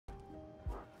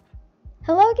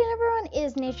Hello again everyone, it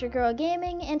is Nature Girl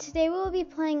Gaming, and today we will be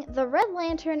playing The Red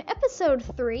Lantern Episode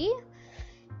 3.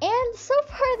 And so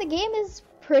far the game is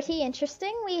pretty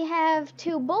interesting. We have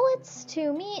 2 bullets,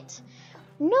 2 meat,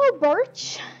 no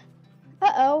birch,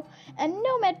 and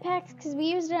no med packs because we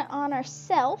used it on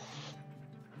ourselves.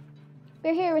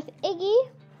 We're here with Iggy,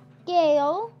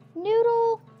 Gale,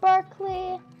 Noodle,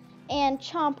 Barkley, and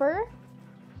Chomper.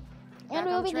 And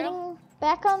we will be getting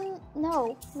back on...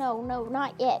 No,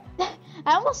 not yet.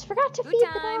 I almost forgot to feed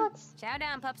the dogs. Chow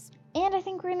down, pups. And I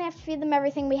think we're gonna have to feed them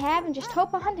everything we have and just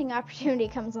hope a hunting opportunity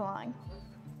comes along.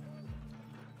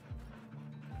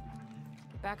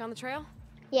 Back on the trail?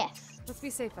 Yes. Let's be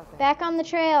safe out there. Back on the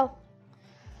trail.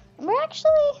 We're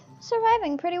actually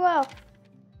surviving pretty well.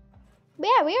 But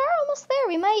yeah, we are almost there.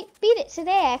 We might beat it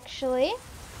today, actually.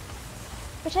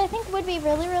 Which I think would be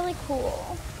really, really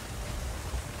cool.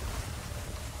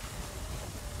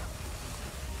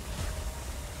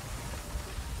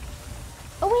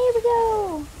 Away we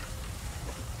go!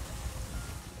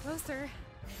 Closer.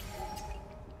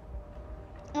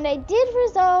 And I did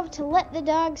resolve to let the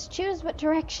dogs choose what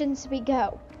directions we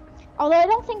go. Although I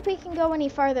don't think we can go any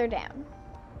farther down.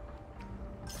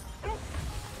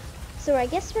 So I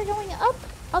guess we're going up.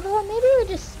 Although maybe we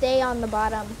just stay on the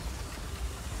bottom.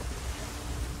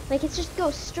 Like it's just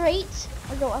go straight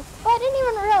or go up. Oh, I didn't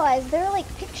even realize there are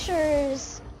like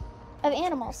pictures of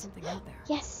animals. Something out there.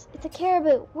 Yes, it's a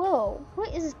caribou. Whoa,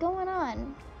 what is going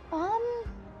on?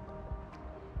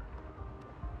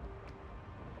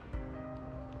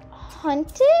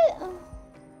 Hunt it?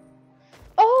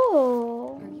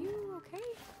 Oh. Are you okay?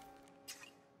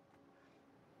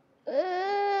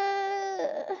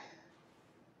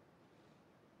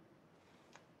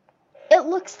 It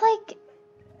looks like...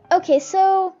 Okay,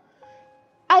 so...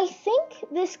 I think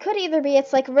this could either be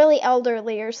it's like really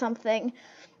elderly or something.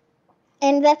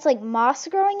 And that's like moss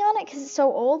growing on it because it's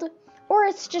so old. Or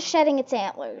it's just shedding its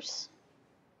antlers.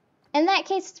 In that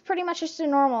case, it's pretty much just a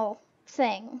normal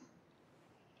thing.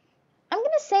 I'm going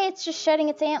to say it's just shedding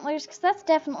its antlers because that's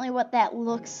definitely what that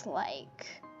looks like.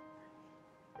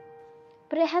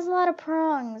 But it has a lot of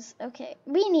prongs. Okay,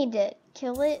 we need to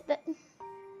kill it.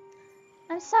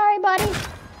 I'm sorry, buddy.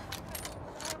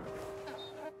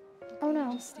 Oh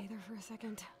no. Just stay there for a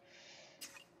second.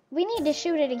 We need to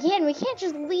shoot it again. We can't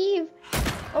just leave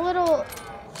a little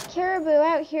caribou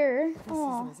out here. This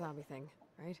isn't a zombie thing,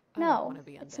 right? No,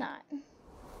 it's not.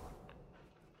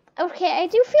 Okay, I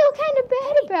do feel kind of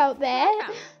bad about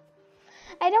that.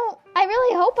 I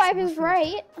really hope I was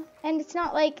right. And it's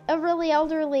not like a really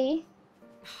elderly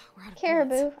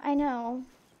caribou. I know.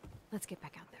 Let's get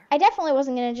back out there. I definitely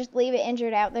wasn't going to just leave it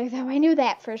injured out there, though. I knew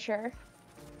that for sure.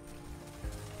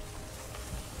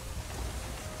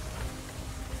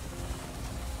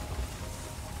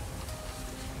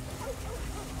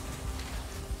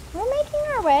 We're making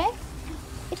our way.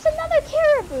 It's another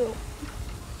caribou.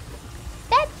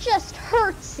 That just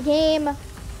hurts, game.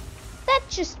 That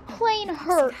just plain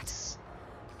hurts.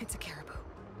 It's a caribou.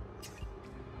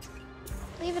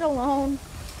 Leave it alone.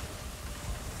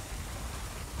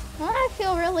 I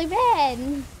feel really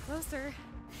bad. Closer.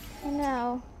 I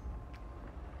know.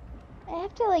 I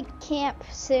have to like camp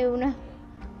soon.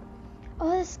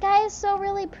 Oh, the sky is so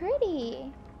really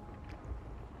pretty.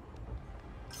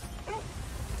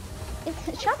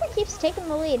 Chopper keeps taking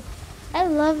the lead. I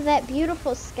love that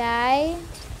beautiful sky.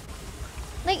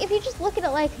 Like, if you just look at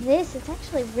it like this, it's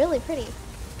actually really pretty.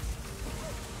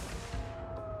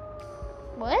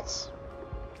 What?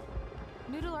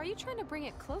 Noodle, are you trying to bring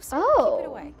it closer? Oh. Keep it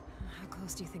away. How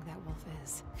close do you think that wolf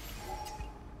is?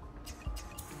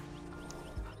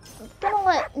 I'm gonna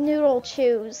let Noodle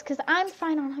choose, because I'm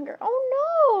fine on hunger.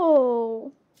 Oh,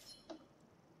 no!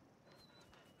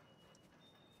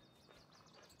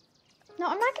 No,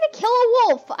 I'm not gonna kill a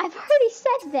wolf. I've already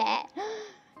said that.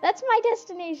 That's my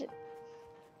destination.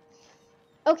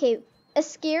 Okay, a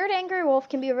scared, angry wolf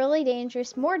can be really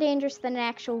dangerous, more dangerous than an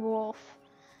actual wolf.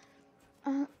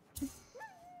 I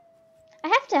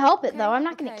have to help it, though. I'm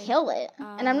not gonna kill it.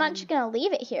 And I'm not just gonna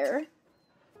leave it here.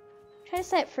 Try to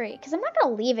set it free, because I'm not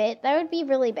gonna leave it. That would be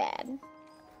really bad.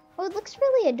 Oh, it looks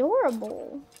really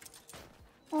adorable.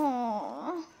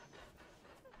 Aww.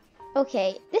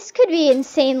 Okay, this could be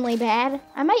insanely bad.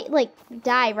 I might, like,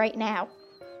 die right now.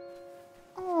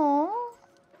 Aww.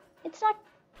 It's not...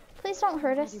 Please don't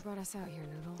hurt us. You brought us out here,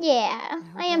 Noodle. Yeah,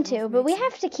 I am too, but we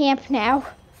have to camp now.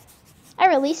 I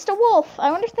released a wolf.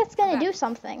 I wonder if that's gonna do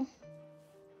something.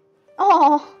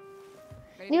 Aww.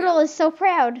 Noodle is so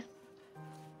proud.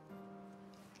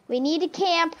 We need to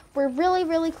camp. We're really,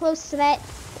 really close to that.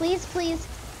 Please, please.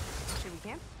 Should we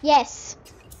camp? Yes.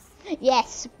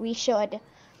 Yes, we should.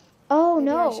 Oh, Maybe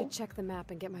no. I should check the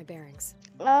map and get my bearings.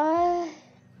 I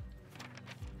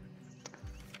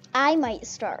might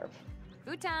starve.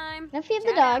 Food time. Now feed the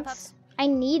Chow down, dogs. pups. I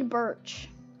need birch.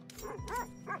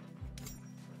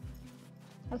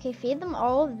 Okay, feed them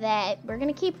all of that. We're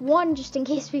gonna keep one just in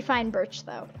case we find birch,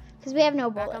 though. Because we have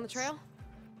no bullets. Back on the trail?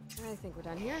 I think we're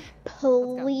done here.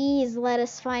 Please let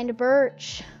us find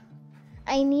birch.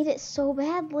 I need it so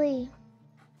badly.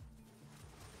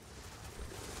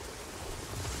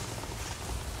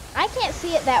 I can't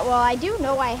see it that well. I do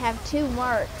know I have 2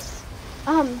 marks.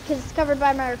 Because it's covered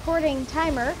by my recording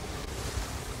timer.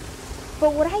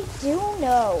 But what I do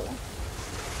know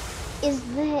is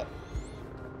that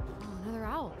Oh, another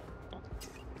owl.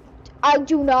 I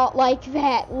do not like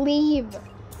that. Leave.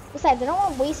 Besides, I don't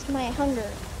want to waste my hunger.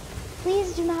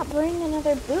 Please do not bring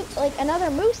another another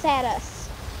moose at us.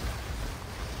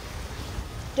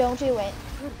 Don't do it.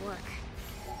 Good work.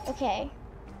 Okay.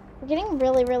 We're getting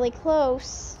really, really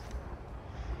close.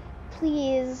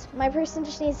 Please. My person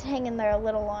just needs to hang in there a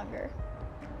little longer.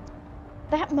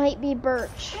 That might be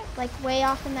birch. Like way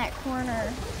off in that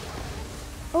corner.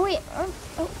 Oh wait.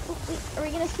 Wait. Are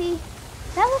we gonna see?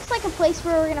 That looks like a place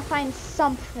where we're gonna find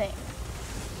something.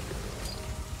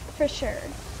 For sure.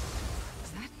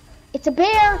 Is that? It's a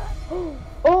bear!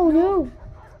 Oh no!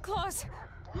 Claws!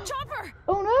 Chopper!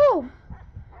 Oh no!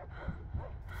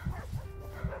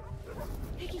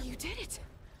 Iggy, you did it!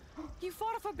 You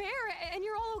fought off a bear and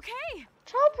you're all okay!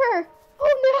 Chopper!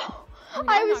 Oh no!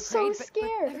 I I'm was not so great, but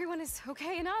scared. everyone is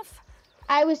okay enough?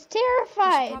 I was We should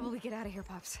terrified. probably get out of here,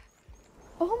 Pops.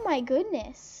 Oh my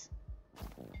goodness.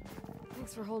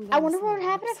 Thanks for holding down I the wonder what would sleep,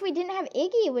 happen Pops. if we didn't have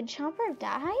Iggy. Would Chomper have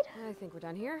died? I think we're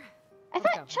done here. I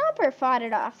Let's thought go. Chomper fought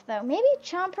it off though. Maybe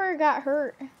Chomper got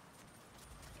hurt.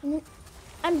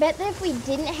 I bet that if we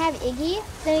didn't have Iggy,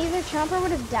 then either Chomper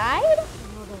would have died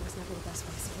Mobile was never the best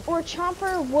place to live. or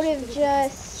Chomper would have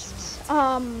just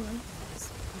Who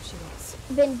she was.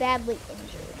 been badly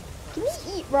injured. Can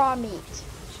we eat raw meat?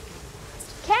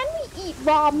 Can we eat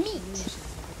raw meat?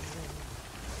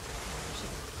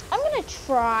 I'm gonna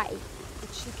try.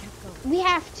 But she kept going. We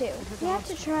have to. We have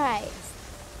to try.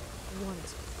 Wanted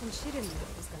to. And she didn't know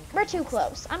it was gonna come. We're too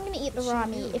close. I'm gonna eat the She raw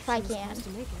knew meat if she I was can. supposed to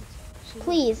make it. She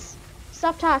Please,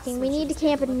 stop talking. We So she need to just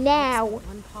had camp let now. Max put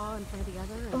one paw in front of the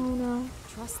other and Oh no.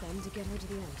 trust them to get her to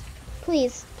the end.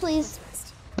 Please, please. Let's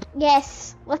rest.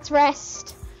 Yes, let's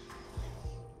rest.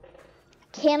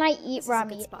 Can I eat This raw is a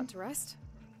good meat? spot to rest.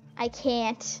 I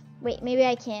can't. Wait, maybe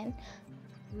I can.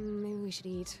 Maybe we should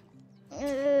eat.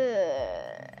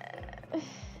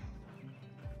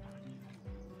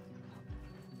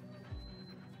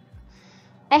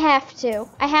 I have to.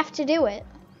 I have to do it.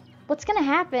 What's gonna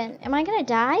happen? Am I gonna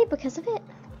die because of it?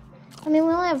 I mean,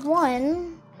 we only have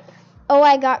one. Oh,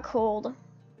 I got cold.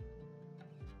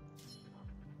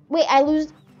 Wait, I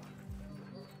lose.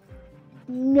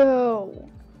 No.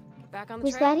 Back on the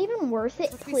Was trail? that even worth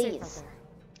it? Let's be safe out Please.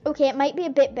 there. Okay, it might be a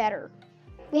bit better.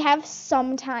 We have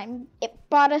some time. It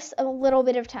bought us a little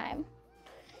bit of time.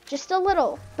 Just a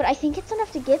little, but I think it's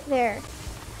enough to get there.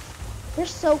 We're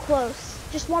so close.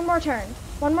 Just one more turn.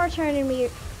 One more turn and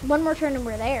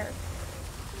we're there.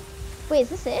 Wait, is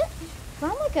this it? We're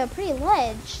on like a pretty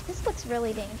ledge. This looks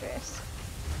really dangerous.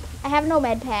 I have no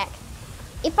med pack.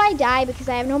 If I die because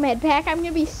I have no med pack, I'm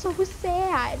gonna be so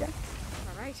sad. All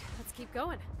right, let's keep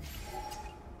going.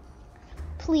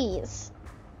 Please.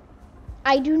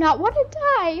 I do not want to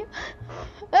die.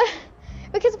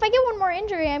 Because if I get one more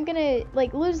injury, I'm gonna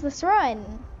like lose this run.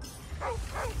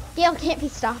 Gale can't be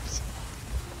stopped.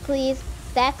 Please.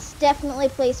 That's definitely a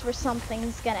place where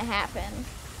something's gonna happen.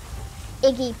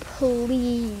 Iggy,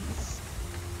 please.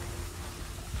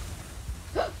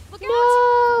 Look out!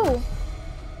 No!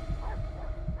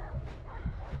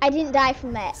 I didn't die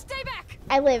from that. Stay back!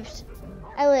 I lived.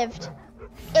 I lived.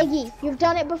 Iggy, you've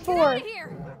done it Get before. out of here!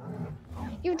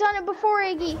 You've done it before,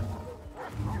 Iggy.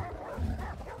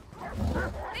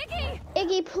 Iggy!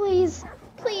 Iggy, please.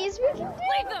 Please, we can do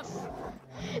Leave them!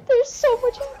 this. There's so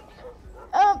much.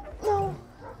 No.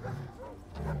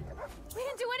 We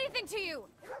didn't do anything to you!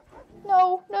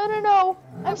 No.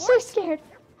 I'm so scared.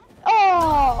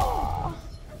 Oh.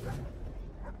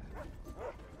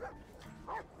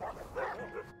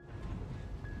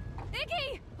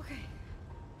 Iggy! Okay.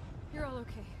 You're all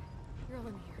okay. You're all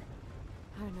in here.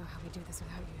 I don't know how we do this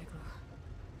without you, Igloo.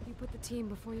 You put the team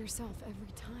before yourself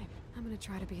every time. I'm gonna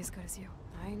try to be as good as you.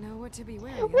 I know what to be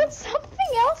wearing. Would something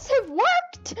else have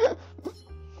worked?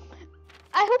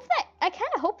 I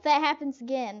kind of hope that happens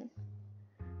again.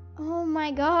 Oh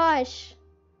my gosh.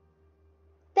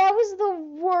 That was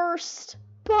the worst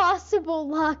possible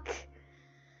luck.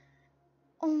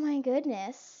 Oh my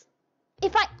goodness.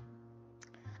 If I...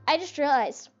 I just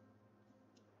realized,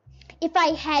 if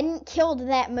I hadn't killed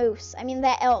that moose,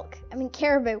 that elk,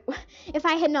 caribou, if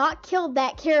I had not killed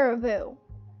that caribou,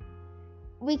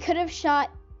 we could have shot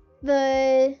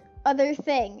the other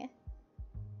thing.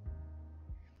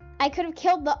 I could have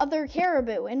killed the other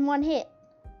caribou in one hit.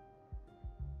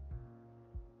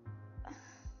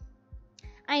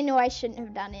 I know I shouldn't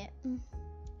have done it.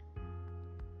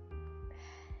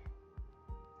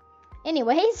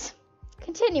 Anyways,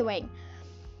 continuing.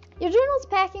 Your journal's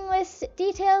packing list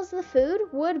details the food,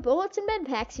 wood, bullets, and bed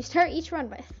packs you start each run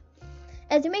with.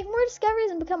 As you make more discoveries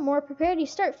and become more prepared, you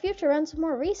start future runs with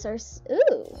more resources.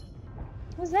 Ooh,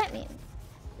 what does that mean?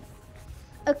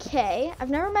 Okay,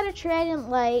 I've never met a tree I didn't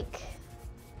like.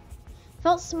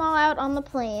 Felt small out on the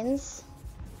plains.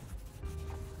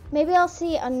 Maybe I'll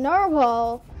see a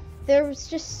narwhal. There's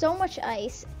just so much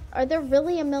ice. Are there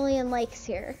really a million lakes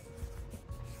here?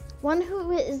 One who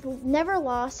is never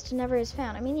lost, never is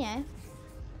found. Yeah.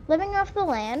 Living off the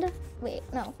land. Wait,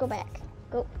 no, go back.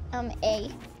 Go,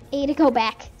 A. A to go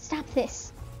back. Stop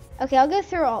this. Okay, I'll go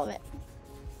through all of it.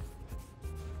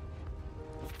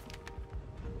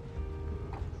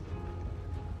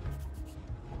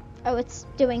 Oh, it's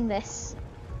doing this.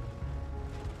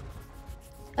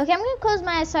 Okay, I'm gonna close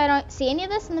my eyes so I don't see any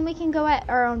of this, and then we can go at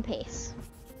our own pace.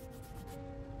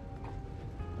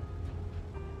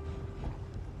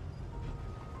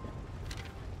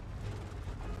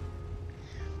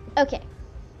 Okay,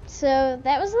 so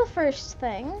that was the first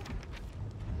thing.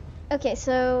 Okay,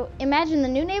 so imagine the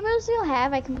new neighbors you'll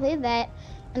have. I completed that.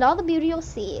 And all the beauty you'll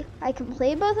see. I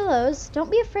completed both of those. Don't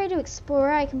be afraid to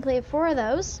explore. I completed 4 of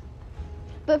those.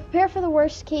 But prepare for the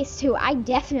worst case too. I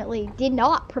definitely did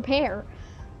not prepare.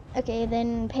 Okay,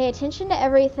 then pay attention to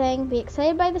everything. Be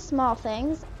excited by the small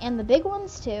things. And the big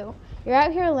ones too. You're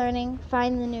out here learning.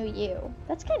 Find the new you.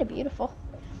 That's kind of beautiful.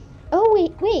 Oh,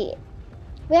 wait.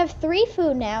 We have 3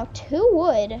 food now, 2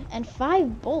 wood, and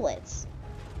 5 bullets.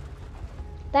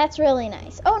 That's really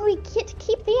nice. Oh, and we get to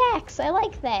keep the axe. I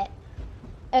like that.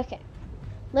 Okay.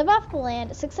 Live off the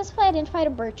land. Successfully identified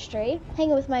a birch tree.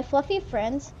 Hanging with my fluffy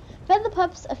friends. Fed the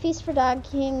pups. A feast for dog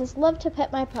kings. Love to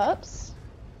pet my pups.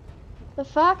 The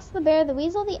fox, the bear, the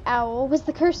weasel, the owl. Was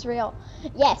the curse real?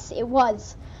 Yes, it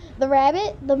was. The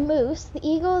rabbit, the moose, the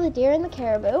eagle, the deer, and the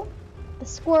caribou. The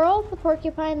squirrel, the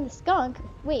porcupine, the skunk.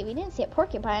 Wait, we didn't see a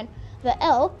porcupine. The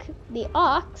elk, the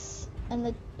ox, and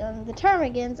the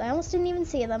ptarmigans. I almost didn't even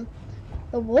see them.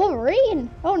 The wolverine.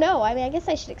 Oh no, I guess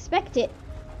I should expect it.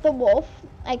 The wolf.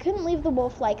 I couldn't leave the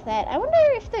wolf like that. I wonder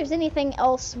if there's anything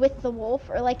else with the wolf,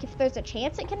 or like if there's a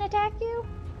chance it can attack you.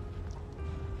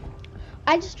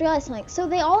 I just realized something. So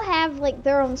they all have like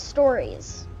their own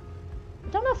stories. I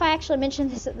don't know if I actually mentioned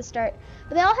this at the start,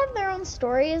 but they all have their own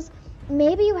stories.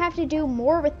 Maybe you have to do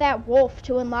more with that wolf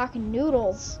to unlock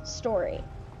Noodle's story.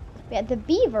 We had the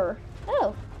beaver.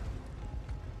 Oh.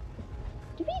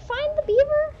 Did we find the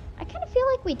beaver? I kind of feel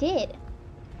like we did.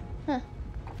 Huh.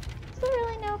 Is there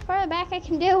really no farther back I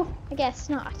can do? I guess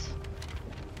not.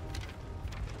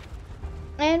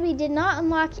 And we did not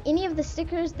unlock any of the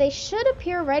stickers. They should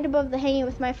appear right above the hanging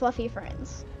with my fluffy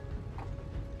friends.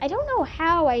 I don't know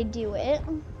how I do it.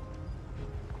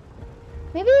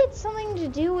 Maybe it's something to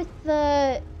do with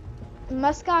the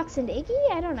muskox and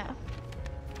Iggy? I don't know.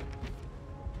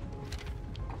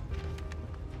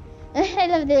 I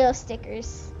love the little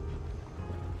stickers.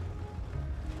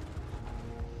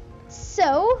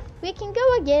 So, we can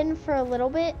go again for a little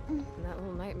bit. That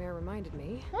little nightmare reminded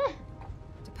me.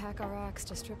 To pack our axe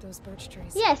to strip those birch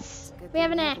trees. Yes, we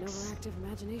have an axe. An overactive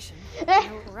imagination. We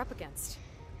know what we're up against.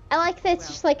 I like that it's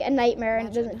just like a nightmare and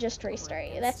it doesn't just restart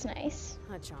you. That's nice.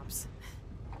 Hot chops.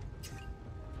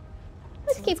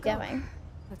 Let's keep going.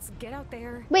 Let's get out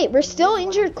there. Wait, we're still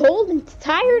injured, cold, and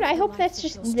tired? I hope that's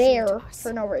just there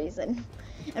for no reason.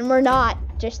 And we're not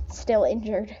just still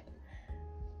injured.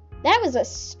 That was a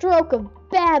stroke of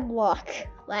bad luck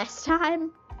last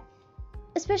time.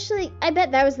 Especially, I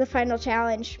bet that was the final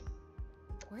challenge.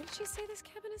 Where did she say this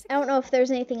cabin is I again? don't know if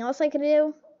there's anything else I could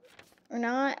do or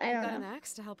not. I don't know. Got an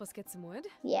axe to help us get some wood?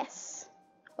 Yes.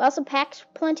 We also packed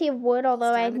plenty of wood,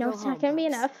 although I know it's not going to be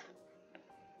enough.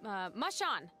 Mush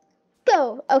on.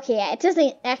 Go. Okay, yeah, it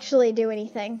doesn't actually do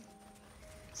anything.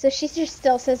 So she just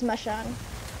still says mush on.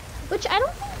 Which I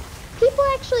don't think people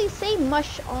actually say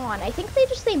mush on. I think they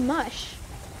just say mush.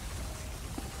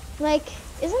 Like,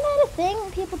 isn't that a thing?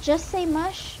 People just say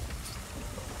mush?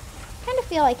 Kind of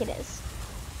feel like it is.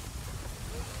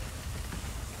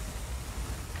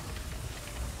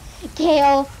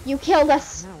 Gale, you killed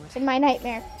us in my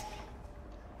nightmare.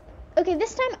 Okay,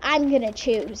 this time I'm gonna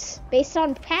choose. Based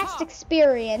on past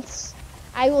experience,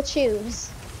 I will choose.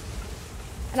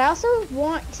 And I also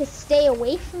want to stay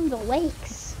away from the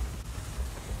lakes.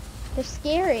 They're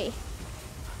scary.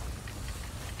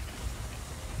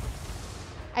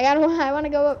 I want to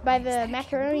go up by the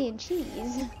macaroni and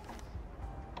cheese.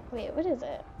 Wait, what is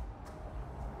it?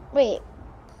 Wait.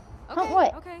 Okay,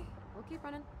 What? okay. We'll keep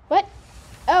running. What?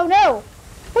 Oh no!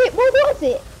 Wait, what was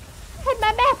it? I had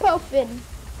my map open.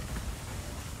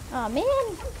 Oh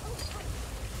man.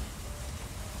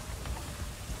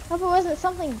 Hope it wasn't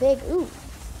something big. Ooh,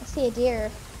 I see a deer.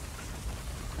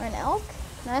 Or an elk?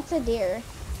 No, that's a deer.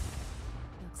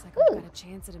 Looks like Ooh. we've got a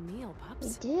chance at a meal, We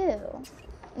pups. do.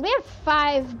 We have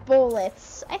 5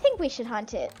 bullets. I think we should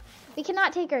hunt it. We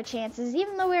cannot take our chances,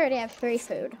 even though we already have 3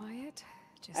 food. Quiet.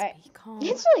 Just Alright. be calm.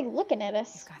 It's like looking at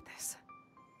us. You got this.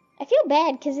 I feel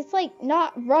bad because it's like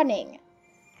not running.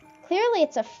 Clearly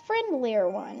it's a friendlier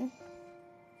one.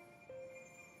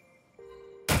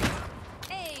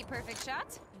 Hey, perfect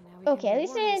shot. Okay, at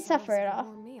least I didn't suffer at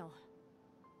all.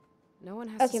 No one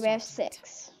has Okay, to we have stop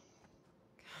 6.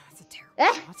 God, that's a terrible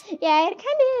Ah, shot. yeah, it kind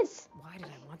of is. Why did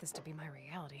I want this to be my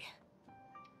reality?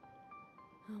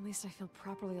 Well, at least I feel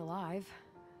properly alive.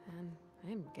 And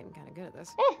I am getting kind of good at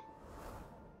this. Eh.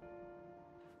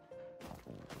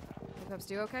 The pups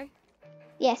do okay?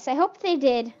 Yes, I hope they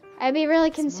did. I'd be really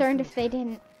concerned if they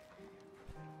didn't.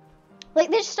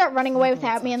 Like, they just start running away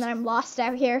without me and then I'm lost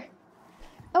out here.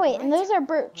 Oh wait, and those are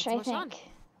birch, I think.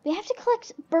 We have to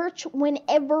collect birch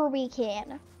whenever we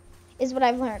can, is what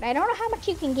I've learned. I don't know how much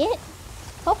you can get.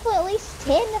 Hopefully at least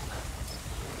 10.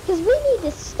 Because we need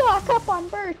to stock up on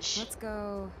birch. Let's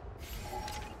go.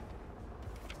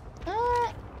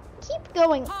 Keep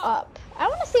going up. I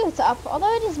want to see what's up,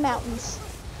 although it is mountains.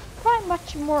 Probably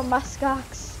much more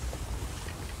muskox.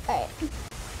 Alright.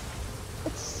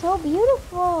 It's so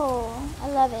beautiful. I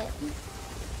love it.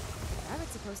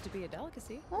 Rabbit's supposed to be a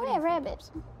delicacy. Oh What do yeah, you think, rabbit.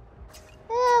 pups?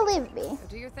 Leave it be. Go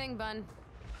do your thing, bun.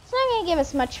 It's not gonna give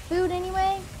us much food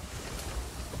anyway.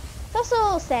 It's also a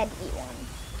little sad to eat one.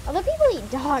 Although people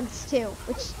eat dogs too,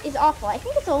 which is awful. I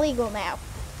think it's illegal now.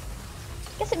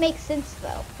 I guess it makes sense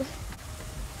though.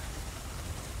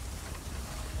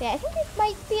 Yeah, I think it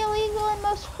might be illegal in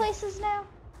most places now.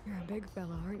 You're a big fella,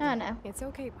 aren't you? I don't know. It's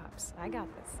okay, pups. I got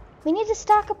this. We need to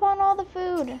stock up on all the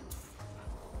food.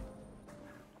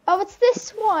 Oh, it's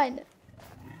this one.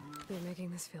 You're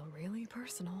making this feel really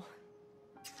personal.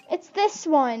 It's this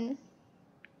one.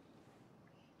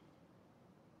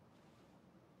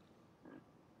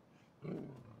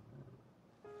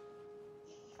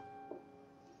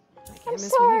 I'm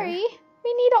sorry.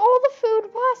 We need all the food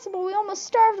possible. We almost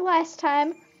starved last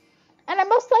time. And I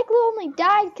most likely only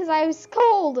died because I was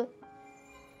cold.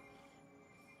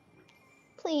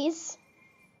 Please.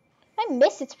 If I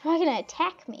miss, it's probably going to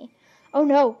attack me. Oh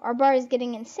no, our bar is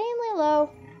getting insanely low.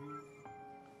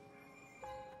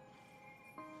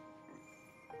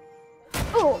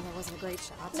 Oh. That wasn't a great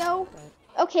shot. No.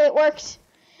 But Okay, it worked.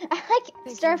 I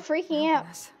started freaking out.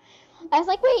 us. I was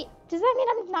like, wait, does that mean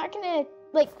I'm not gonna,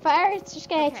 like, fire? It's just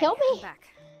gonna kill I'm me? back.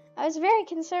 I was very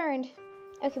concerned.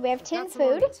 Okay, we have 10 Got some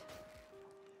more food. meat.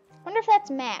 Wonder if that's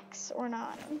max or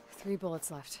not. 3 bullets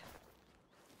left.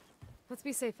 Let's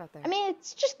be safe out there. I mean,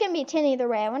 it's just gonna be 10 either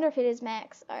way. I wonder if it is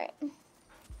max. Alright.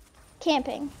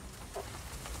 Camping. Let's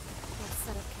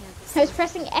set up camp. I was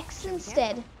pressing X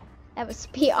instead. That would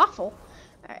be awful.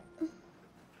 Alright.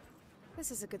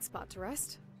 This is a good spot to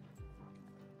rest.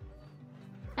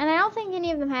 And I don't think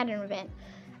any of them had an event.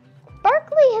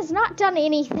 Barkley has not done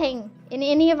anything in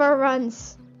any of our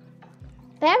runs.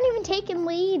 They haven't even taken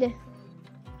lead.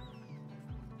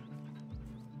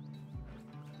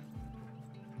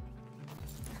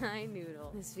 Hi,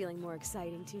 Noodle. Is feeling more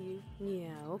exciting to you? Yeah,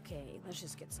 okay. Let's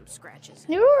just get some scratches.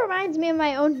 Noodle reminds me of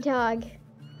my own dog.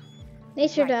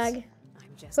 Nature Right. dog.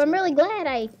 I'm just So I'm really glad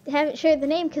I haven't shared the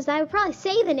name because I would probably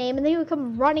say the name and then he would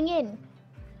come running in.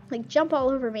 Like jump all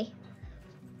over me.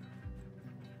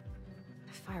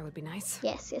 Fire would be nice.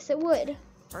 Yes, yes it would.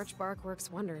 Birch bark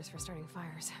works wonders for starting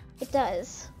fires. It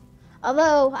does.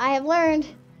 Although I have learned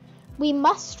we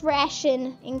must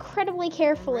ration incredibly I'm ready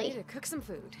carefully. to cook some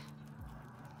food.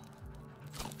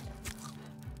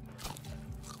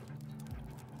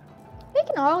 We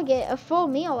can all get a full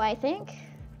meal, I think.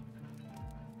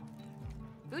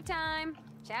 Food time.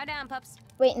 Chow down, pups.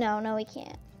 Wait, no, we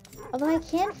can't. Although I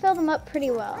can fill them up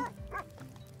pretty well.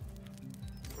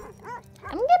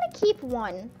 I'm gonna keep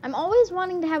one. I'm always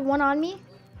wanting to have one on me.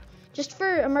 Just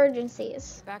for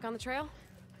emergencies. Back on the trail?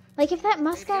 Like if that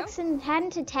muskoxen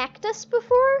hadn't attacked us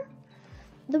before,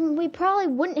 then we probably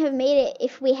wouldn't have made it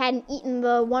if we hadn't eaten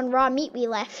the one raw meat we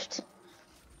left.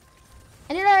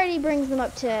 And it already brings them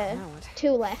up to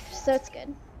 2 left, so it's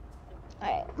good.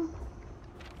 Alright.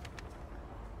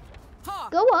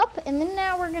 go up, and then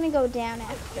now we're gonna go down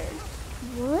after.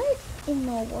 What in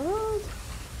the world?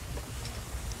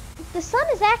 The sun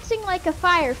is acting like a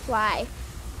firefly.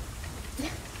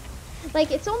 Like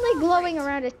it's only glowing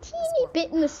around a teeny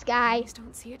bit in the sky. Please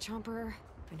don't see it, Chomper.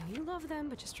 I know you love them,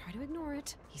 but just try to ignore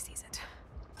it. He sees it.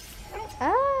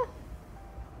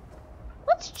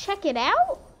 Let's check it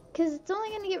out, because it's only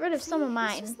gonna get rid of some of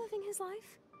mine. He's just living his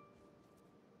life.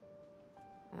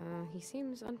 He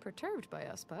seems unperturbed by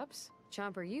us, pups.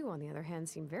 Chomper, you, on the other hand,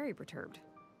 seem very perturbed.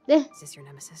 Is this your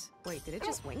nemesis? Wait, did it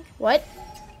just wink? What?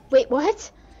 Wait,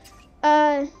 what?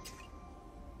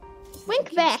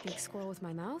 Wink back. Speak squirrel with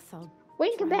my mouth. I'll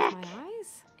Wink back. my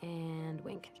eyes and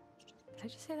wink. Did I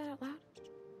just say that out loud?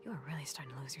 You are really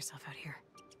starting to lose yourself out here.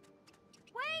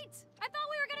 Wait! I thought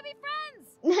we were gonna be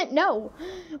friends! No.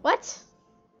 What?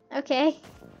 Okay.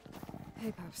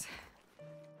 Hey, pups.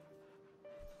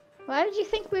 Why did you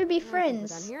think we'd be We're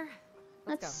friends? done here.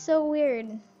 Let's That's so weird.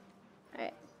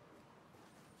 Alright.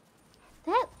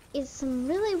 That is some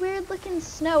really weird looking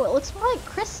snow. It looks more like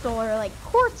crystal or like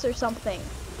quartz or something.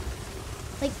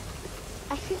 Like,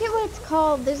 I forget what it's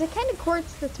called. There's a kind of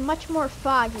quartz that's much more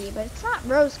foggy, but it's not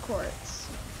rose quartz.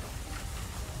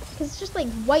 Because it's just like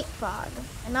white fog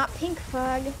and not pink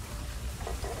fog.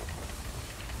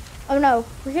 Oh no,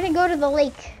 we're gonna go to the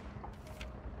lake.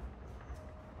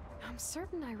 I'm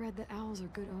certain I read that owls are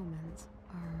good omens.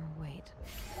 Or wait.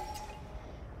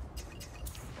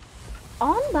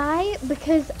 On by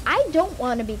because I don't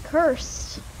want to be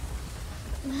cursed.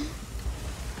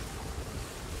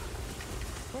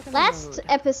 Last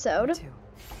episode,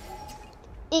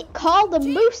 it called a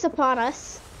moose upon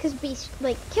us because we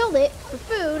like killed it for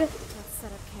food. Let's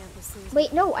set up camp as soon as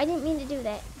Wait, no, I didn't mean to do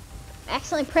that. I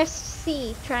accidentally pressed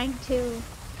C, trying to.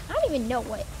 I don't even know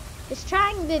what. Just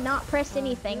trying to not press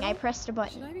anything. no? I pressed a Should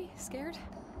button. I be scared?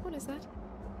 What is that?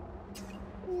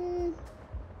 I'm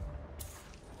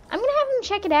gonna have them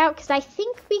check it out because I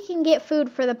think we can get food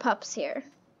for the pups here.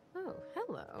 Oh,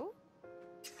 hello.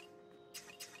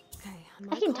 Okay, on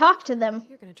I my can call, talk to them.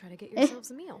 You're gonna try to get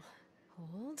yourselves a meal.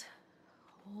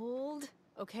 Hold.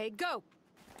 Okay, go.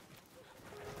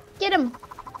 Get them.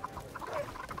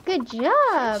 Good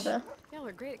job. Y'all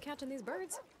are great at catching these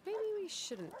birds. Maybe we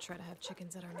shouldn't try to have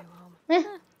chickens at our new home.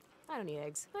 I don't eat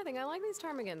eggs. I think I like these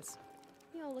ptarmigans.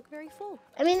 Y'all look very full.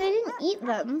 I mean, they didn't eat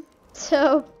them,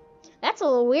 so that's a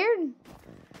little weird.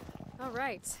 All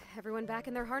right, everyone back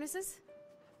in their harnesses?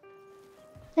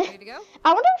 Ready to go?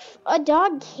 I wonder if a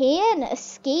dog can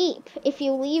escape if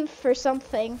you leave for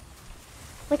something.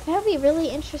 Like, that would be really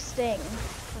interesting.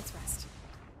 Let's rest.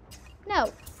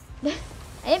 No. I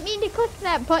didn't mean to click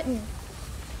that button.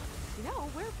 You know,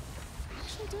 we're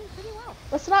actually doing pretty well.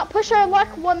 Let's not push our luck,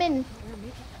 woman. We're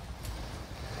making...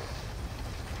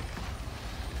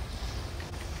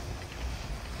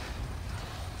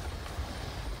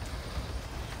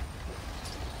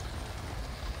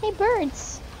 Hey,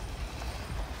 birds.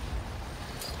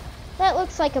 That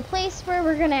looks like a place where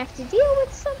we're gonna have to deal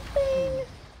with something.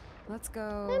 Let's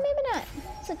go. No, maybe not.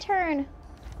 It's a turn.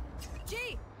 G!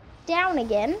 Down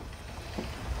again.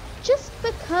 Just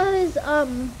because,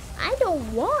 I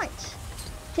don't want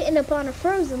to end up on a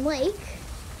frozen lake.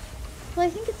 Well, I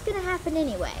think it's gonna happen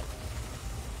anyway.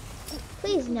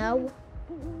 Please, no.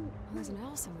 There's an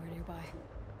owl somewhere nearby.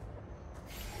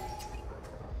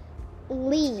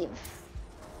 Leave.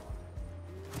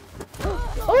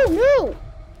 Oh, no!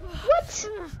 What?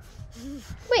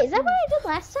 Wait, is that what I did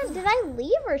last time? Did I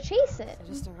leave or chase it?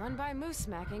 Just a run by moose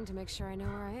smacking to make sure I know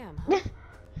where I am. Huh?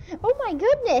 Oh my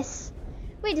goodness.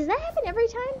 Wait, does that happen every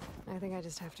time? I think I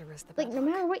just have to risk the Like, no bad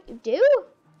luck. matter what you do?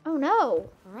 Oh no.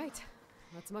 All right,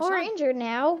 let's mush Well, we're on. injured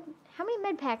now. How many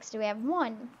med packs do we have?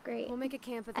 One. Great. We'll make a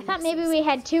camp at the I thought next maybe season. we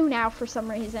had two now for some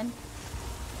reason.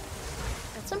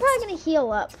 Let's So I'm rest. probably gonna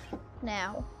heal up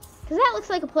now. Because that looks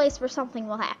like a place where something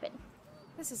will happen.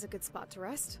 This is a good spot to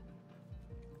rest.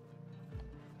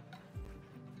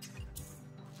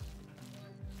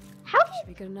 How Should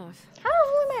be good enough. How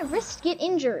did my wrist get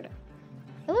injured?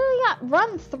 I literally got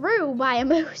run through by a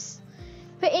moose.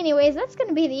 But anyways, that's going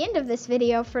to be the end of this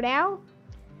video for now.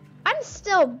 I'm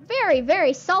still very,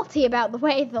 very salty about the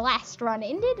way the last run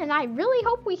ended, and I really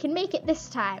hope we can make it this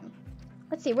time.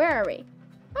 Let's see, where are we?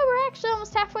 Oh, we're actually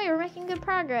almost halfway. We're making good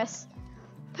progress.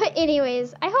 But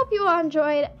anyways, I hope you all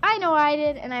enjoyed. I know I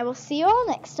did, and I will see you all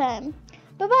next time.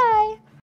 Bye-bye.